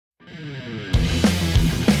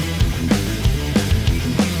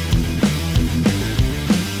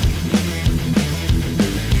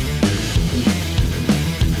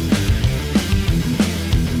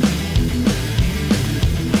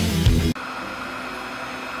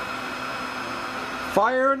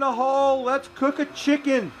Fire in the hole, let's cook a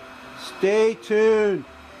chicken. Stay tuned.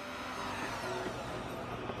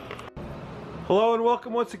 Hello and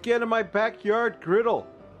welcome once again to my backyard griddle.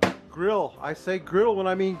 Grill. I say griddle when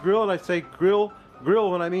I mean grill, and I say grill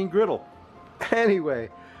when I mean griddle. Anyway,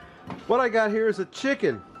 what I got here is a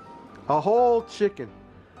chicken. A whole chicken.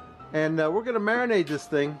 And we're going to marinate this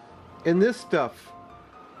thing in this stuff.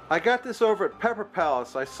 I got this over at Pepper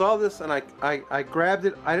Palace. I saw this and I grabbed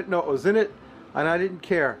it. I didn't know it was in it and I didn't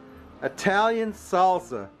care. Italian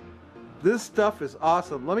Salsa. This stuff is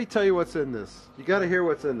awesome. Let me tell you what's in this. You got to hear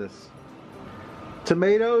what's in this.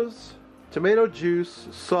 Tomatoes, tomato juice,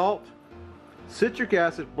 salt, citric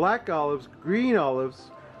acid, black olives, green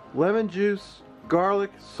olives, lemon juice,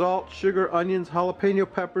 garlic, salt, sugar, onions, jalapeno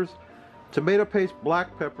peppers, tomato paste,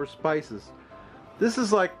 black pepper, spices. This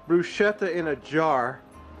is like bruschetta in a jar,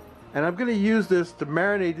 and I'm going to use this to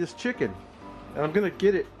marinate this chicken. And I'm going to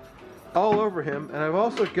get it all over him. And I've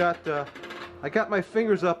also got I got my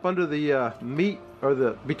fingers up under the meat, or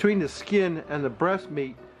between the skin and the breast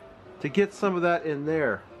meat, to get some of that in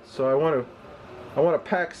there. So I want to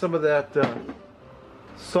pack some of that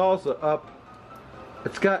salsa up.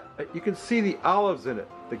 It's got, you can see the olives in it,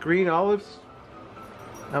 the green olives.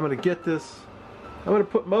 I'm going to get this. I'm going to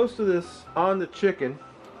put most of this on the chicken.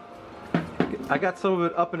 I got some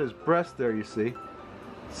of it up in his breast there, you see.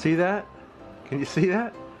 See that? Can you see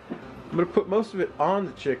that? I'm going to put most of it on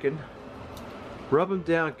the chicken. Rub them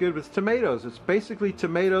down good with tomatoes. It's basically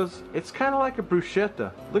tomatoes. It's kind of like a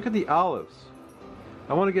bruschetta. Look at the olives.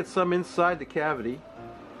 I want to get some inside the cavity.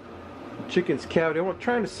 The chicken's cavity. I'm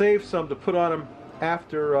trying to save some to put on them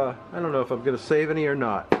after. I don't know if I'm going to save any or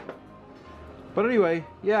not. But anyway,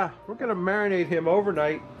 yeah, we're going to marinate him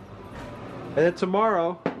overnight. And then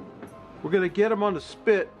tomorrow, we're going to get him on the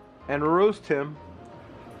spit and roast him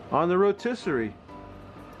on the rotisserie.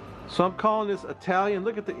 So I'm calling this Italian.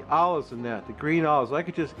 Look at the olives in that, the green olives. I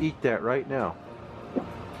could just eat that right now.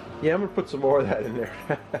 Yeah, I'm going to put some more of that in there.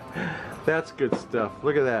 That's good stuff.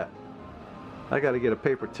 Look at that. I got to get a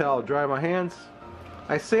paper towel to dry my hands.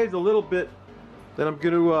 I saved a little bit that I'm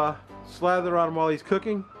going to slather on him while he's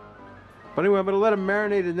cooking. But anyway, I'm going to let him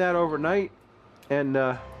marinate in that overnight and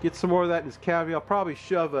get some more of that in his cavity. I'll probably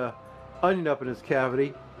shove an onion up in his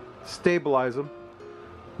cavity, stabilize him.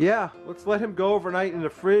 Yeah, let's let him go overnight in the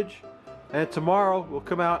fridge, and tomorrow we'll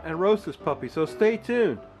come out and roast this puppy, so stay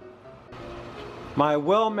tuned. My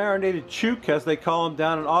well-marinated chook, as they call him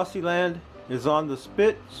down in Aussie land, is on the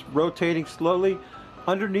spit, rotating slowly.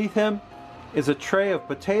 Underneath him is a tray of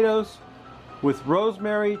potatoes with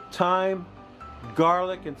rosemary, thyme,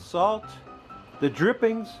 garlic, and salt. The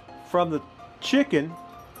drippings from the chicken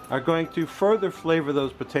are going to further flavor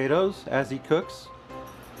those potatoes as he cooks.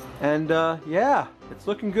 And yeah, it's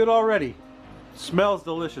looking good already. Smells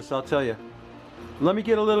delicious, I'll tell you. Let me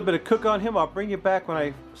get a little bit of cook on him. I'll bring you back when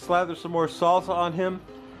I slather some more salsa on him.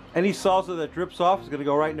 Any salsa that drips off is going to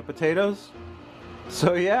go right into potatoes.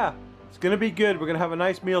 So yeah, it's going to be good. We're going to have a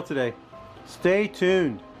nice meal today. Stay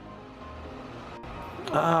tuned.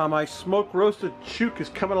 My smoked roasted chook is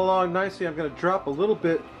coming along nicely. I'm going to drop a little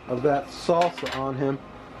bit of that salsa on him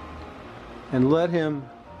and let him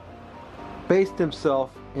baste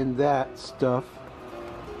himself in that stuff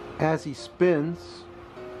as he spins.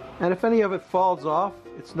 And if any of it falls off,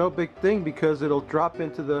 it's no big thing because it'll drop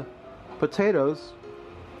into the potatoes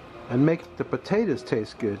and make the potatoes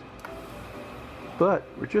taste good. But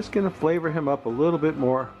we're just going to flavor him up a little bit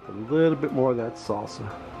more of that salsa.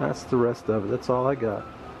 That's the rest of it. That's all I got.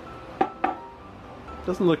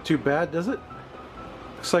 Doesn't look too bad, does it?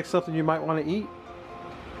 Looks like something you might want to eat.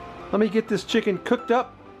 Let me get this chicken cooked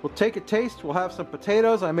up. We'll take a taste. We'll have some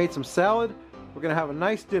potatoes. I made some salad. We're going to have a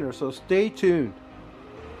nice dinner, so stay tuned.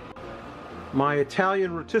 My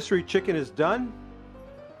Italian rotisserie chicken is done.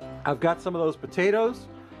 I've got some of those potatoes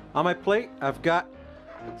on my plate. I've got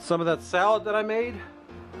some of that salad that I made,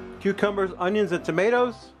 cucumbers, onions, and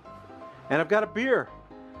tomatoes, and I've got a beer.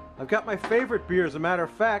 I've got my favorite beer, as a matter of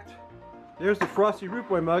fact. There's the Frosty Root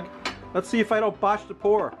Boy mug. Let's see if I don't botch the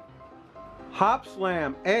pour. Hop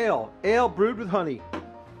Slam Ale, ale brewed with honey.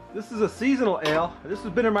 This is a seasonal ale. This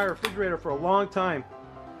has been in my refrigerator for a long time,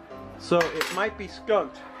 so it might be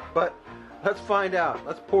skunked, but let's find out.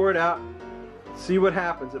 Let's pour it out, see what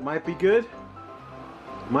happens. It might be good,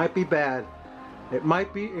 it might be bad, it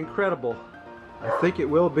might be incredible. I think it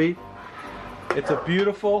will be. It's a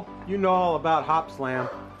beautiful, you know all about Hop Slam.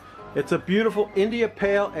 It's a beautiful India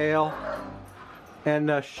Pale Ale,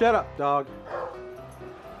 and shut up, dog.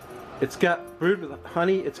 It's got brewed with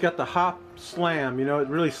honey. It's got the hop slam. You know, it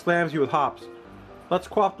really slams you with hops. Let's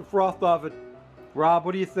quaff the froth off it. Rob,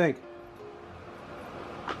 what do you think?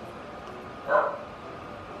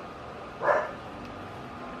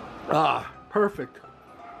 Ah, perfect.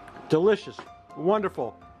 Delicious.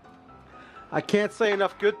 Wonderful. I can't say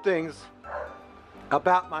enough good things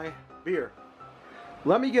about my beer.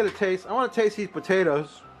 Let me get a taste. I want to taste these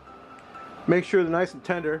potatoes. Make sure they're nice and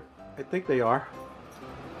tender. I think they are.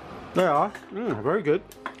 They are. Very good.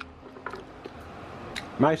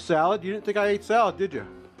 Nice salad. You didn't think I ate salad, did you?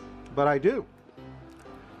 But I do.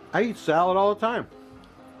 I eat salad all the time.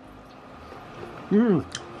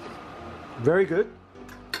 Very good.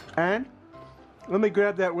 And let me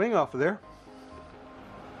grab that wing off of there.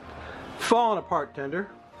 Falling apart tender.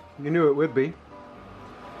 You knew it would be.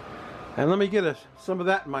 And let me get some of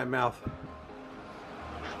that in my mouth.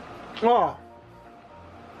 Oh.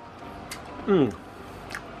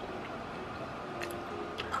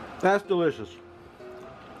 That's delicious.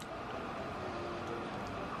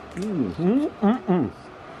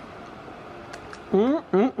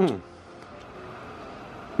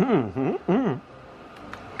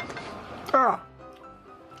 Ah.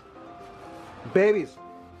 Babies,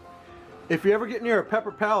 if you ever get near a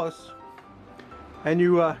Pepper Palace and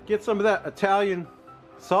you get some of that Italian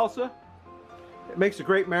salsa, it makes a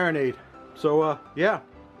great marinade. So yeah,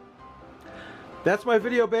 that's my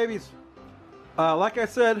video, babies. Like I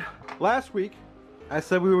said last week, I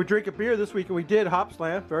said we would drink a beer this week, and we did. Hop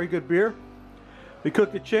Slam, very good beer. We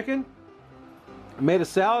cooked a chicken, made a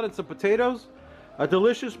salad and some potatoes, a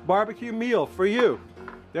delicious barbecue meal for you.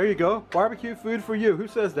 There you go, barbecue food for you. Who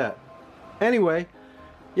says that? Anyway,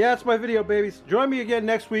 yeah, that's my video, babies. Join me again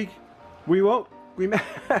next week. We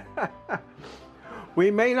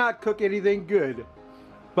may not cook anything good,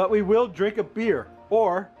 but we will drink a beer.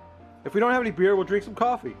 Or, if we don't have any beer, we'll drink some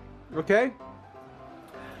coffee. Okay?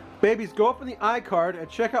 Babies, go up in the iCard and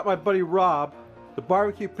check out my buddy Rob, the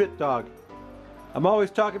barbecue pit dog. I'm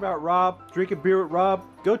always talking about Rob, drinking beer with Rob.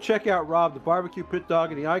 Go check out Rob, the barbecue pit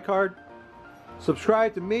dog, in the iCard.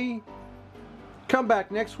 Subscribe to me. Come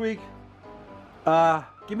back next week.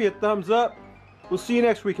 Give me a thumbs up. We'll see you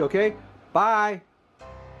next week, okay? Bye.